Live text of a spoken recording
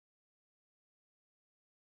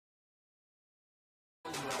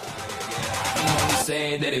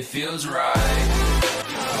say that it feels right.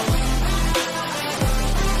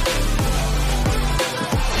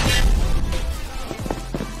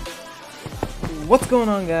 What's going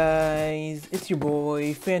on, guys? It's your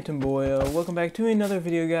boy Phantom Boyle. Welcome back to another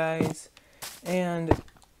video, guys. And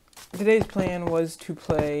today's plan was to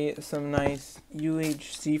play some nice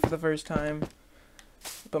UHC for the first time,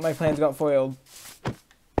 but my plans got foiled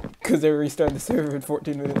because they restarted the server in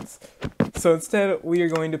 14 minutes. So instead, we are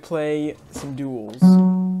going to play some duels.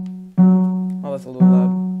 Oh, that's a little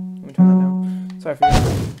loud. Let me turn that down. Sorry for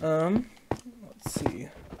that. Let's see.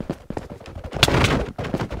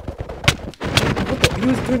 He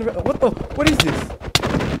was turning around. What is this?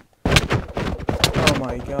 Oh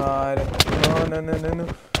my god. No.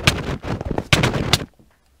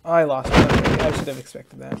 I lost. I should have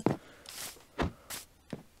expected that.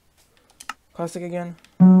 Classic again.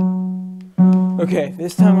 Okay,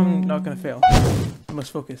 this time I'm not gonna fail. I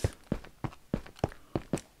must focus.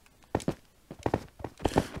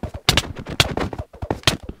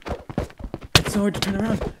 It's so hard to turn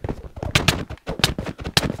around.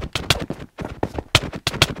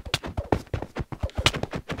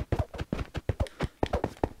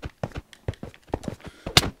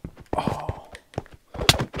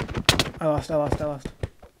 I lost.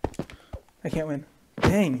 I can't win.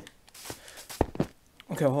 Dang.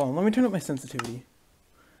 Okay, hold on. Let me turn up my sensitivity.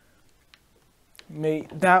 Mate,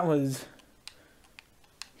 that's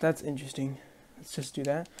interesting. Let's just do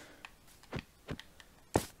that.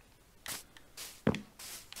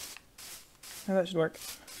 Yeah, that should work.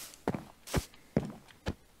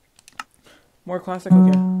 More classic?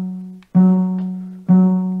 Okay.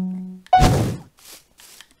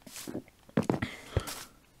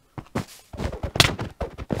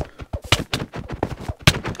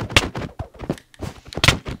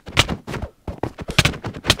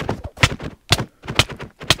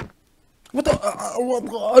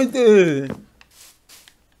 What I did?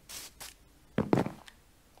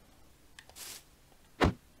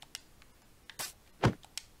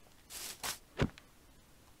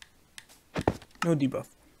 No debuff.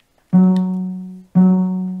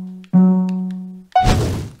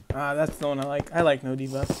 That's the one I like. I like no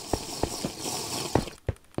debuff.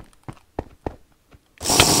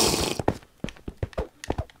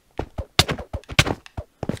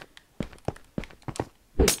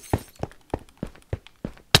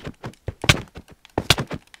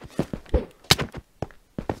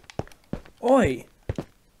 Oi!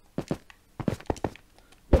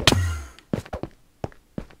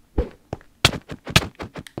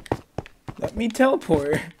 Let me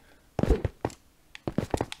teleport.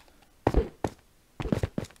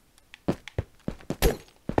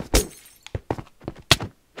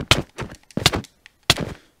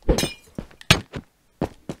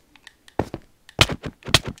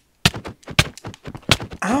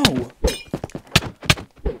 Ow!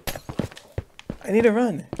 I need to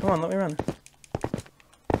run. Come on, let me run.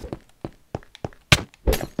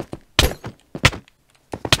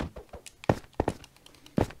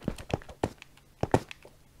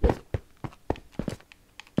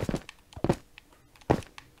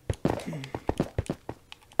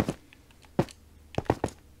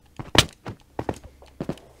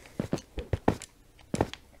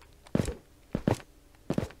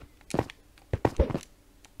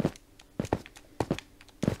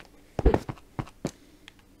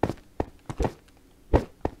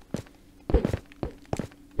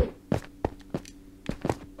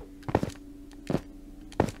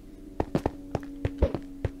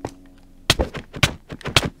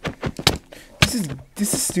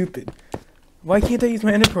 This is stupid. Why can't I use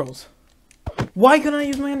my ender pearls? Why couldn't I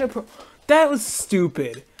use my ender pearl? That was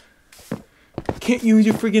stupid. Can't use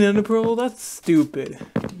your freaking ender pearl? That's stupid.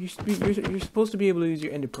 You're supposed to be able to use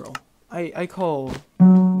your ender pearl. I call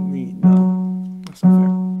me no. That's not fair.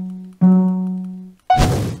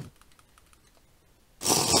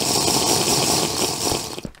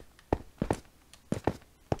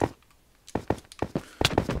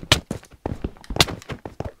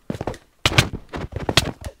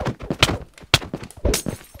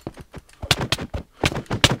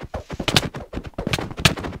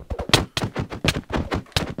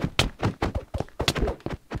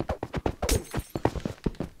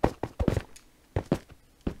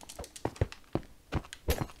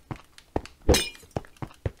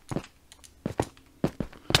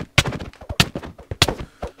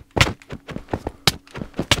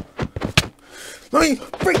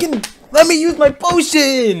 Let me use my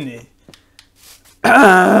potion!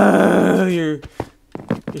 You're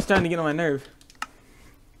starting to get on my nerve.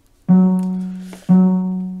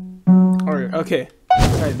 Alright, okay.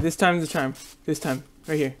 Alright, this time's the charm. This time.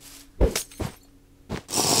 Right here.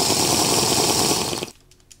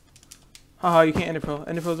 Haha, you can't ender pearl.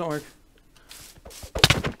 Ender pearls don't work.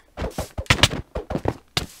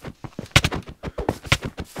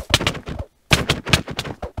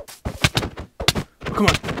 Oh, come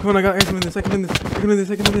on. Come on, I got some in this. I can do this. I can do this.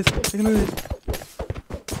 I can do this. I can do this.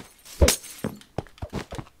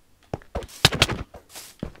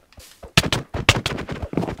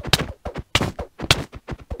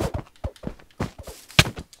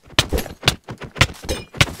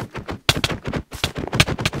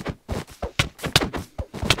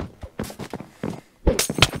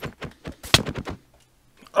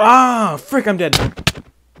 Ah, frick, I'm dead.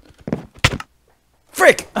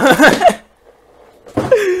 Frick!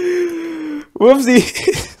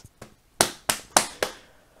 Whoopsie.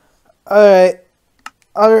 Alright.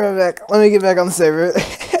 I'll be right back. Let me get back on the server.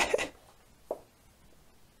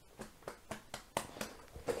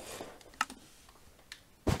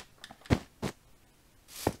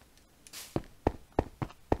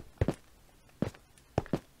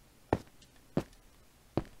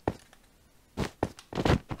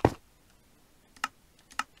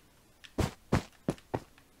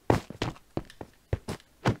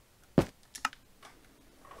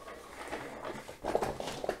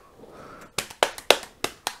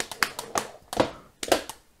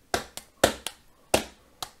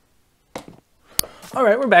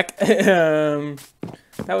 Alright, we're back. That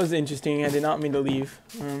was interesting. I did not mean to leave.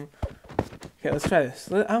 Okay, let's try this.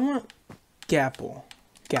 I want Gapple.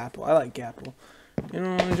 Gapple. I like Gapple.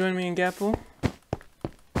 Anyone want to join me in Gapple?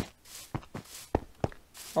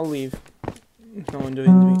 I'll leave. If no one joins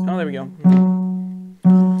me. Oh, there we go.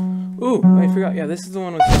 Ooh, I forgot. Yeah, this is the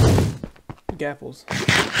one with Gapples.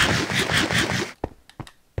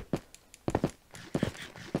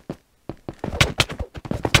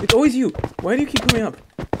 It's always you. Why do you keep coming up?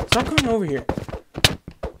 Stop coming over here.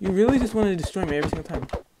 You really just want to destroy me every single time.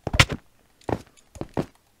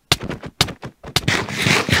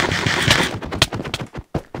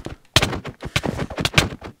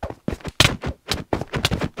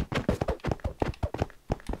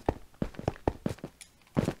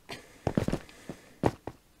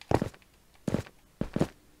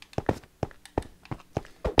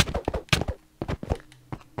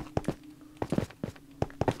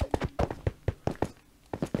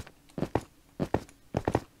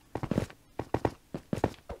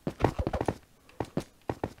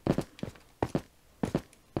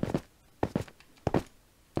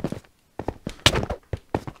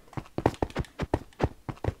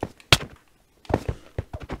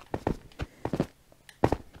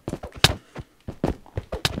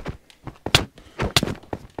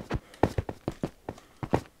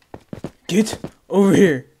 Get over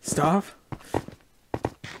here. Stop.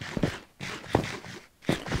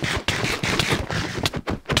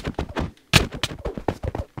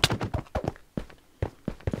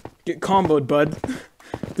 Get comboed, bud.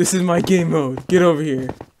 This is my game mode. Get over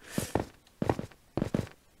here.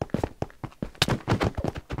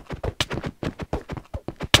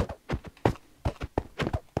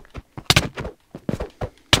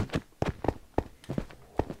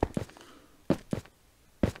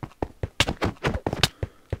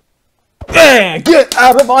 Get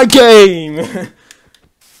out of my game!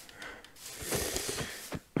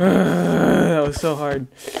 That was so hard.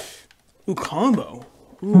 Ooh, combo.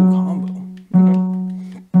 Ooh, combo.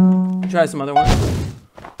 Try some other ones.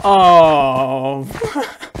 Oh.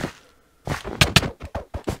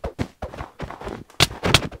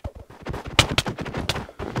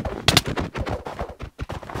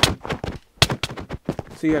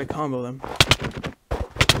 So you gotta combo them.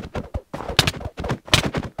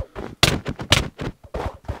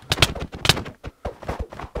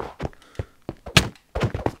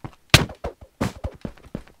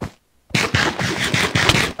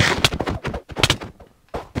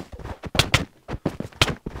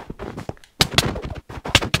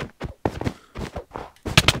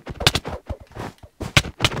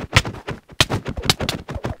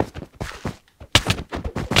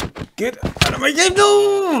 Get out of my game!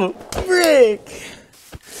 No! Frick!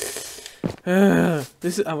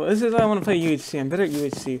 This is how I want to play UHC. I'm better at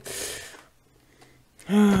UHC.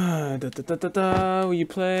 Will you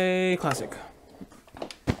play classic?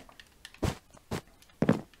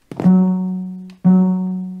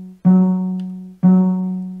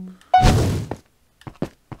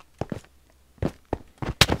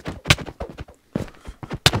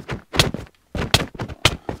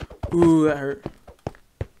 Ooh, that hurt.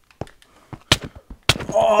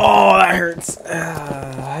 Oh, that hurts.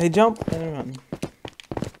 I jump and run.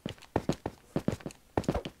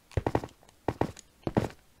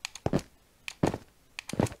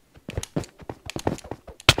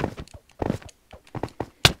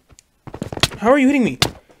 How are you hitting me?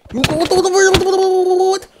 Look how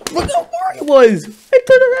far he was! I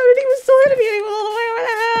turned around and he was still hitting me.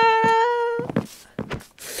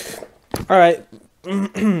 Alright.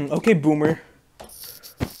 Okay, boomer.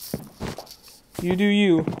 You do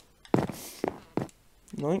you.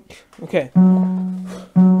 Yoink. Okay.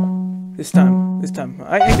 This time.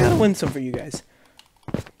 I gotta win some for you guys.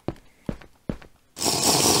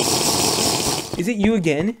 Is it you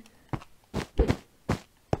again?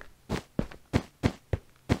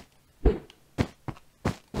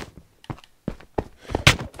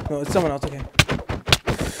 No, it's someone else, okay.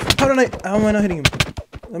 How am I not hitting him?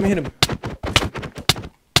 Let me hit him.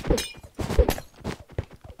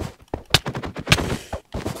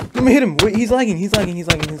 Let me hit him. Wait, he's lagging.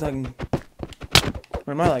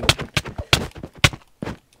 Or am I lagging?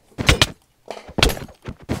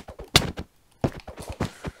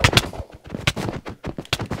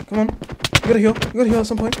 Come on. You gotta heal. You gotta heal at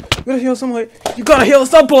some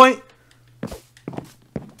point.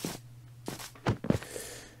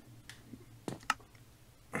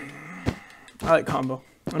 I like combo.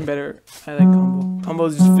 I'm better. I like combo. Combo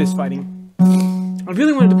is just fist fighting. I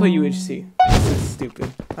really wanted to play UHC. This is stupid.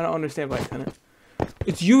 I don't understand why I couldn't.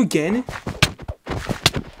 It's you again?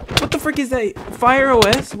 What the frick is that? Fire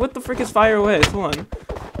OS? What the frick is Fire OS? Hold on.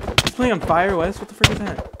 He's playing on Fire OS? What the frick is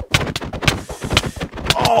that?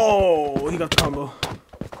 Oh, he got the combo.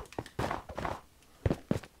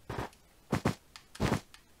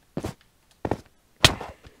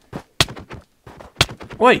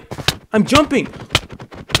 Wait, I'm jumping.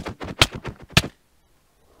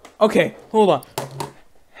 Okay, hold on.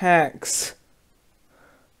 Hacks.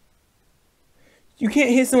 You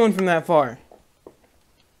can't hit someone from that far.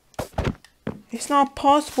 It's not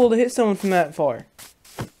possible to hit someone from that far.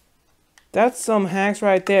 That's some hacks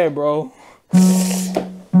right there, bro. I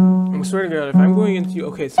swear to God, if I'm going into you,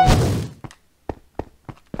 okay, so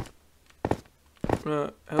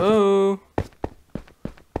hello.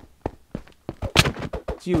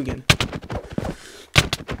 It's you again.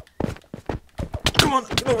 Come on,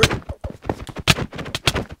 get over it.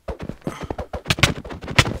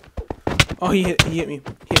 Oh, he hit me. He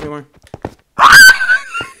hit me more.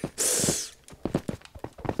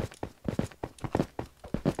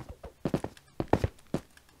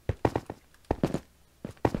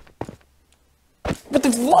 What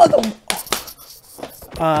the fuck?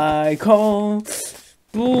 I call.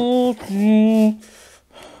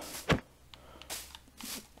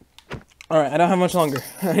 Alright, I don't have much longer.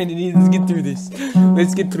 I need to get through this.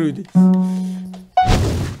 Let's get through this.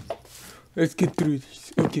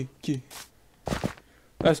 Okay.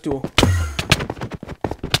 Last duel.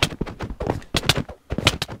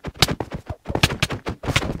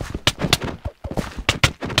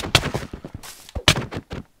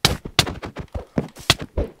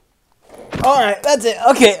 Alright, that's it.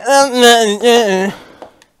 Okay.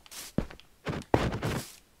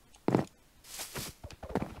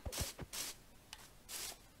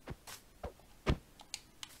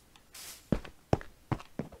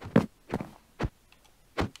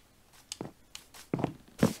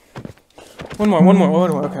 One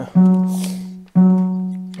more, okay.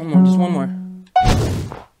 Just one more.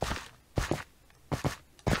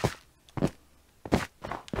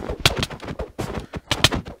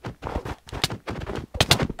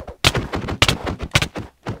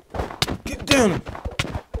 Get down!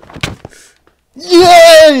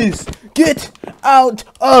 Yes! Get out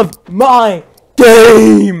of my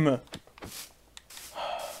game!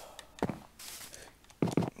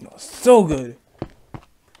 So good.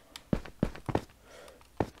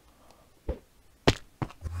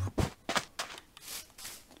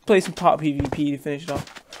 Play some top PvP to finish it off.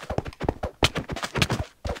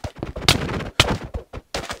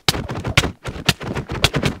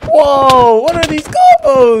 Whoa! What are these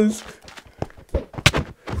combos?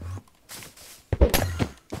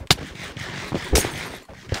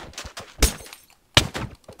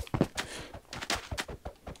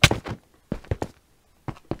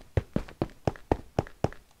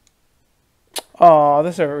 Oh,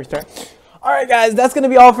 the server restart. Alright guys, that's gonna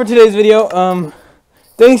be all for today's video.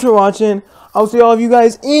 Thanks for watching. I'll see all of you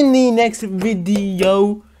guys in the next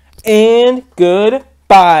video. And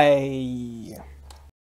goodbye.